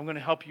 I'm going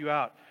to help you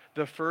out.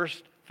 The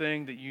first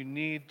thing that you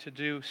need to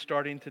do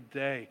starting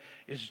today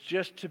is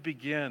just to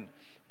begin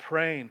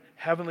praying,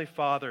 Heavenly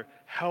Father,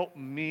 help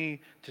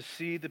me to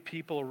see the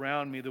people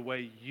around me the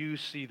way you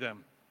see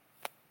them.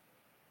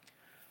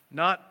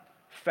 Not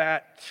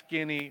fat,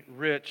 skinny,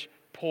 rich,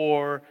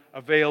 poor,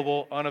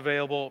 available,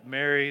 unavailable,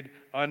 married,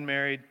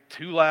 unmarried,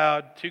 too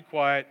loud, too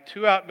quiet,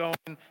 too outgoing,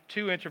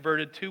 too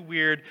introverted, too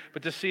weird,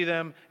 but to see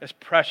them as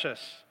precious,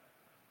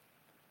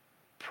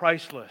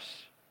 priceless,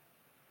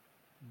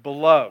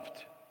 beloved,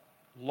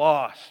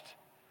 lost,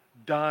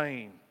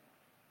 dying,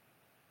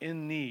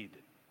 in need.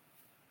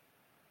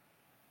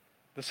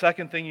 The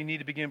second thing you need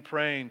to begin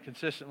praying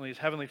consistently is,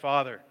 Heavenly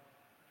Father,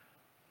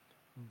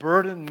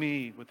 burden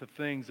me with the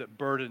things that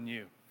burden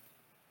you.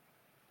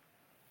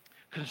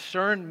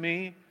 Concern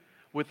me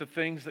with the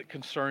things that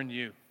concern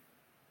you.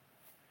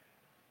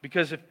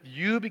 Because if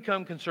you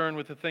become concerned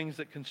with the things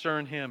that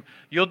concern Him,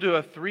 you'll do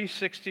a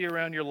 360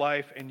 around your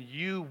life and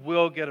you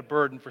will get a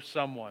burden for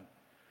someone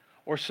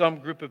or some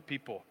group of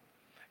people.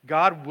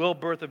 God will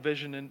birth a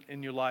vision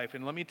in your life.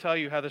 And let me tell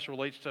you how this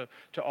relates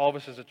to all of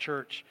us as a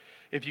church.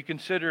 If you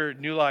consider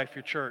New Life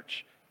your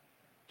church,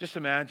 just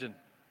imagine.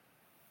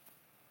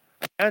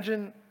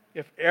 Imagine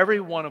if every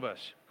one of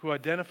us who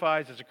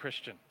identifies as a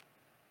Christian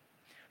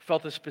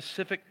felt a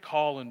specific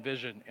call and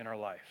vision in our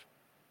life.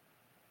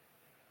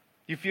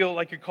 You feel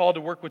like you're called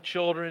to work with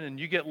children and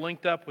you get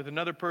linked up with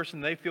another person,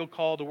 they feel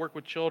called to work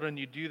with children,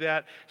 you do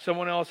that.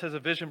 Someone else has a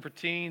vision for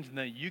teens and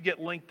then you get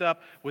linked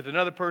up with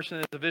another person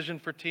that has a vision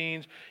for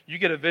teens. You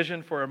get a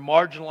vision for a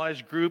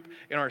marginalized group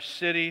in our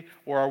city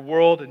or our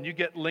world and you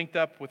get linked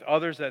up with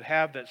others that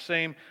have that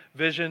same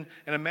vision.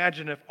 And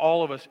imagine if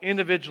all of us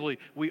individually,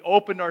 we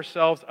opened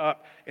ourselves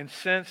up and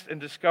sensed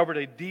and discovered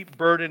a deep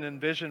burden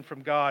and vision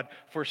from God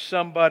for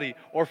somebody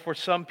or for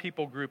some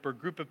people group or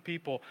group of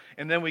people.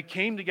 And then we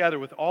came together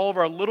with all of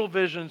our little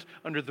visions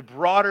under the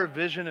broader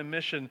vision and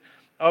mission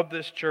of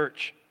this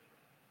church,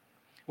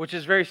 which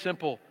is very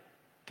simple: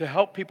 to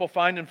help people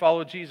find and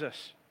follow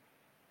Jesus,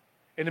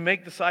 and to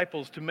make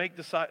disciples, who make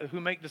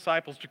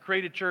disciples, to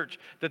create a church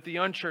that the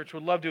unchurched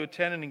would love to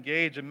attend and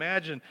engage.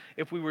 Imagine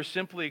if we were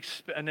simply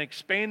an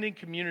expanding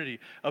community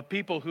of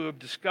people who have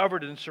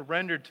discovered and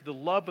surrendered to the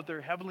love of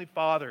their Heavenly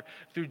Father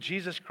through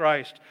Jesus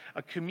Christ,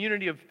 a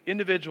community of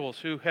individuals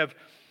who have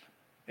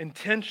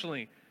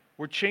intentionally,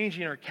 we're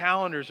changing our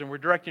calendars and we're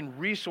directing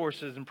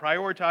resources and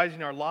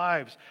prioritizing our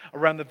lives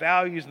around the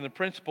values and the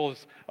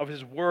principles of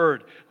His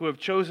Word, who have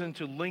chosen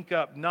to link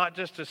up, not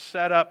just to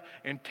set up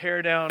and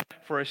tear down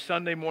for a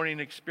Sunday morning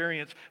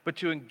experience, but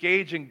to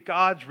engage in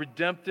God's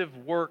redemptive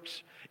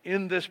works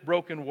in this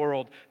broken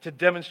world, to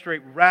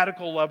demonstrate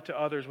radical love to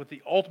others with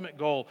the ultimate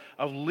goal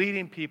of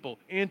leading people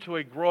into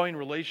a growing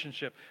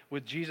relationship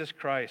with Jesus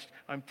Christ.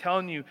 I'm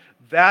telling you,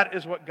 that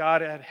is what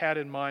God had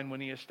in mind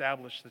when He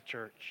established the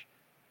church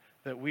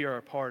that we are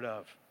a part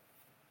of.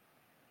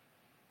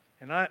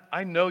 And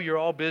I know you're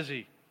all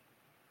busy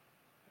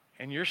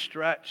and you're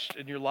stretched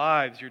in your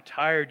lives, you're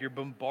tired, you're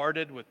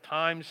bombarded with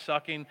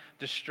time-sucking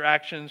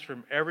distractions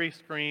from every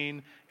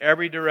screen,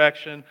 every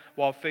direction,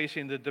 while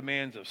facing the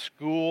demands of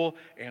school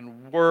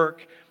and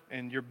work.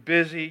 And you're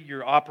busy,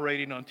 you're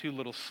operating on too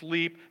little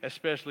sleep,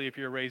 especially if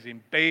you're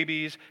raising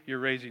babies, you're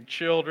raising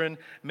children.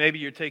 Maybe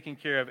you're taking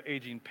care of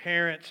aging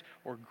parents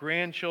or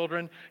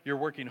grandchildren. You're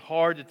working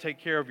hard to take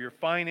care of your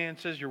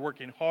finances. You're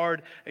working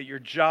hard at your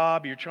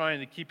job. You're trying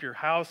to keep your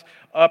house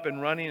up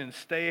and running and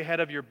stay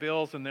ahead of your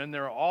bills. And then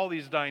there are all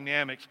these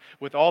dynamics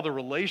with all the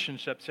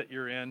relationships that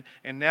you're in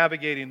and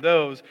navigating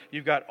those.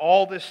 You've got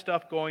all this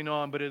stuff going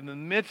on, but in the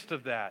midst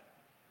of that,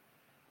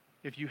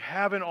 if you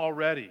haven't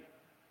already,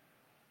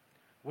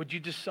 would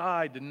you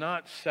decide to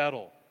not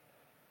settle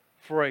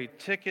for a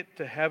ticket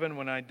to heaven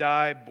when I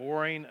die,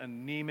 boring,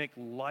 anemic,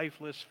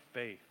 lifeless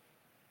faith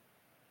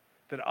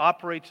that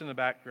operates in the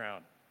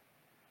background?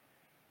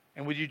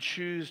 And would you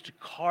choose to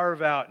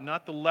carve out,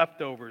 not the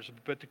leftovers,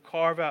 but to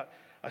carve out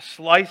a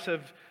slice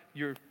of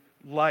your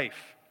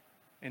life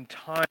and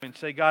time and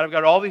say, God, I've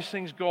got all these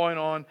things going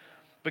on,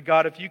 but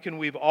God, if you can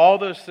weave all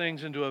those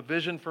things into a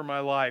vision for my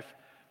life,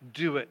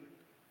 do it.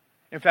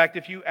 In fact,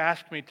 if you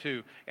ask me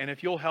to, and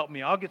if you'll help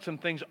me, I'll get some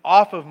things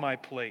off of my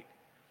plate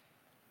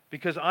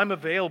because I'm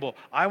available.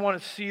 I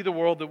want to see the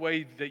world the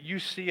way that you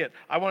see it.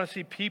 I want to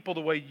see people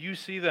the way you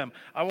see them.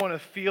 I want to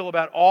feel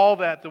about all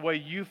that the way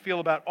you feel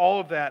about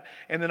all of that.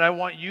 And then I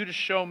want you to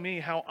show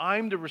me how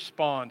I'm to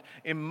respond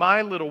in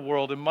my little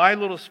world, in my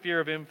little sphere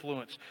of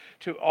influence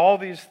to all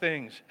these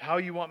things, how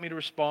you want me to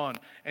respond.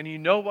 And you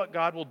know what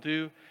God will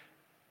do?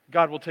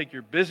 God will take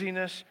your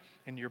busyness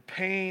and your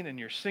pain and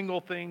your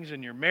single things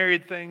and your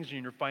married things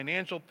and your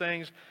financial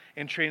things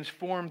and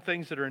transform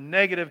things that are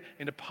negative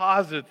into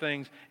positive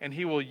things, and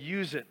He will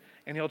use it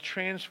and He'll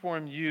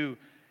transform you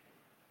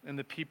and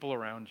the people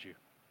around you.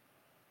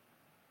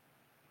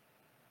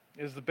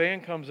 As the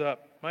band comes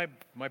up,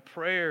 my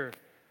prayer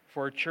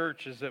for our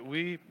church is that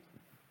we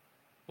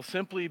will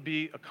simply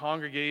be a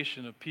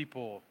congregation of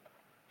people.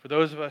 For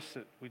those of us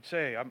that we'd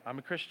say, I'm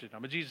a Christian,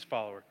 I'm a Jesus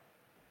follower.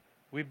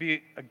 We'd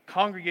be a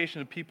congregation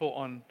of people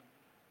on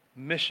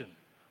mission,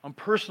 on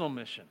personal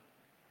mission,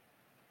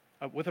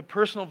 with a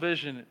personal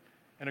vision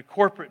and a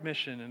corporate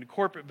mission and a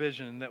corporate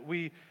vision, that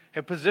we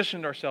have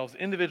positioned ourselves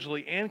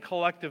individually and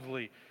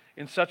collectively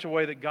in such a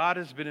way that God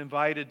has been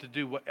invited to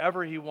do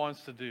whatever He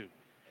wants to do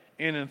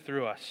in and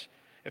through us.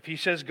 If He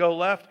says go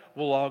left,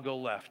 we'll all go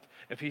left.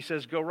 If He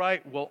says go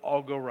right, we'll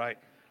all go right.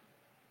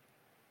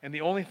 And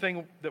the only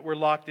thing that we're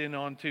locked in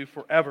onto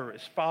forever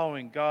is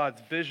following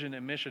God's vision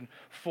and mission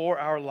for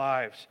our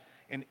lives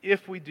And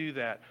if we do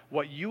that,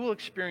 what you will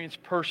experience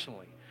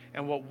personally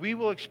and what we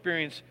will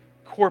experience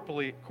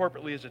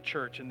corporately as a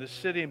church in this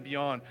city and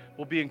beyond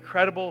will be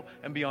incredible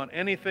and beyond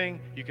anything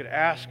you could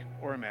ask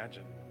or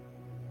imagine.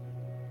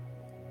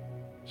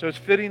 So it's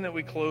fitting that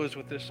we close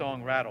with this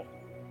song, Rattle.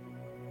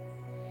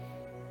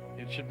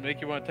 It should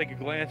make you want to take a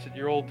glance at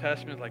your Old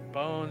Testament, like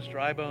bones,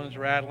 dry bones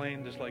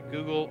rattling. Just like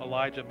Google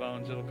Elijah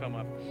bones, it'll come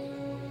up.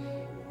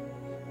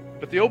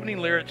 But the opening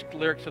lyrics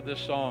of this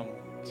song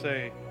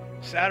say,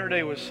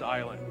 Saturday was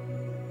silent.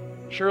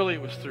 Surely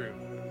it was through,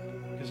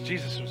 because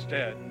Jesus was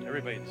dead.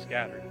 Everybody had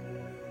scattered.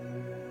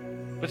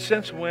 But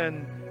since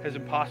when has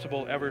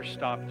impossible ever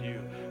stopped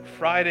you?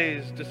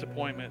 Friday's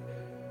disappointment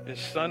is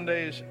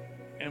Sunday's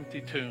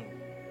empty tomb.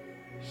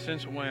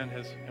 Since when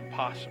has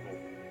impossible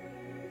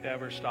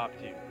ever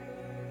stopped you?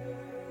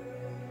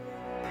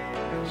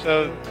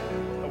 So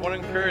I want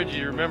to encourage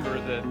you to remember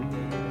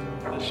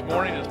that this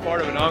morning is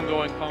part of an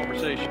ongoing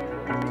conversation.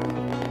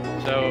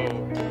 So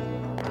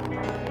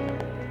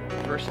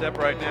first step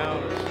right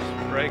now is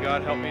just pray,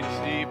 God, help me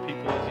to see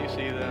people as you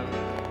see them.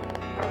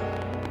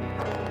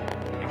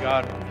 And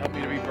God, help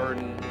me to be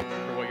burdened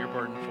for what you're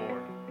burdened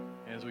for.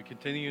 And as we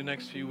continue the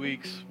next few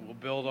weeks, we'll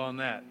build on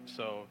that.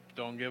 So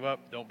don't give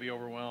up. Don't be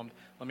overwhelmed.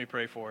 Let me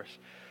pray for us.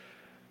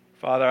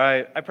 Father,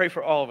 I pray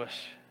for all of us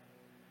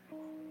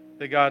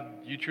that, God,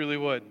 you truly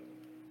would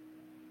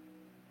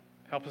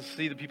help us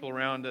see the people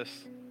around us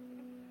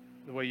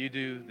the way you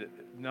do, that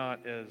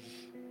not as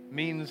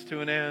means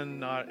to an end,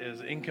 not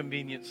as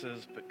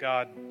inconveniences, but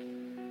God,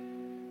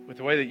 with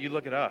the way that you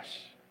look at us.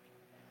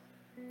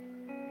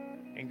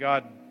 And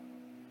God,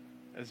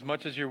 as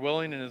much as you're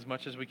willing and as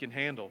much as we can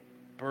handle,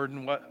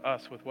 burden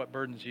us with what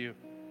burdens you.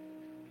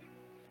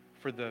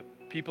 For the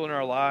people in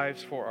our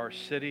lives, for our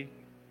city,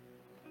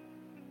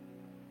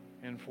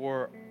 and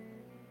for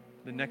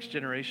the next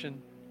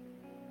generation.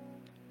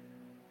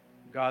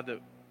 God,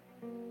 that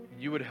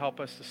you would help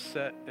us to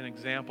set an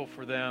example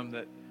for them,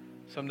 that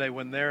someday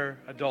when they're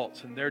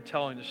adults and they're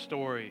telling the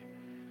story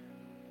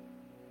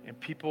and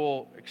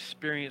people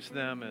experience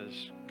them as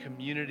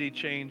community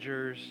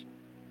changers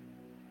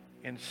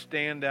and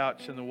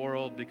standouts in the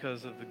world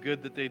because of the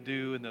good that they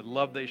do and the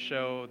love they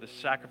show, the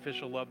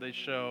sacrificial love they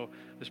show,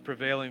 this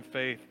prevailing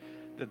faith,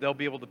 that they'll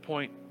be able to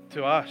point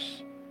to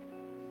us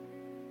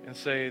and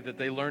say that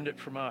they learned it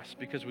from us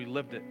because we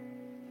lived it.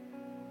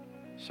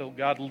 So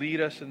God,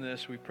 lead us in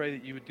this. We pray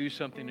that you would do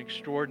something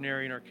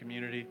extraordinary in our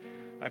community.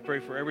 I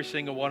pray for every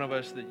single one of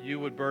us that you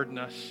would burden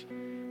us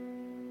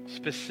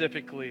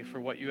specifically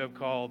for what you have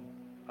called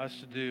us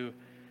to do.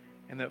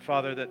 And that,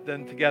 Father, that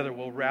then together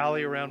we'll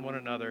rally around one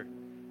another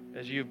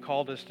as you have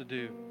called us to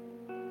do.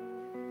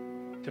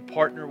 To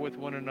partner with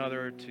one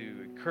another, to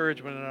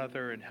encourage one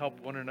another and help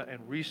one another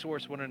and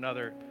resource one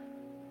another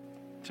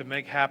to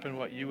make happen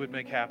what you would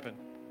make happen,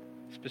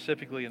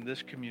 specifically in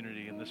this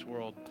community, in this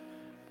world.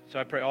 So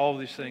I pray all of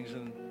these things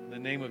in the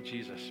name of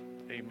Jesus.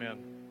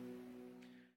 Amen.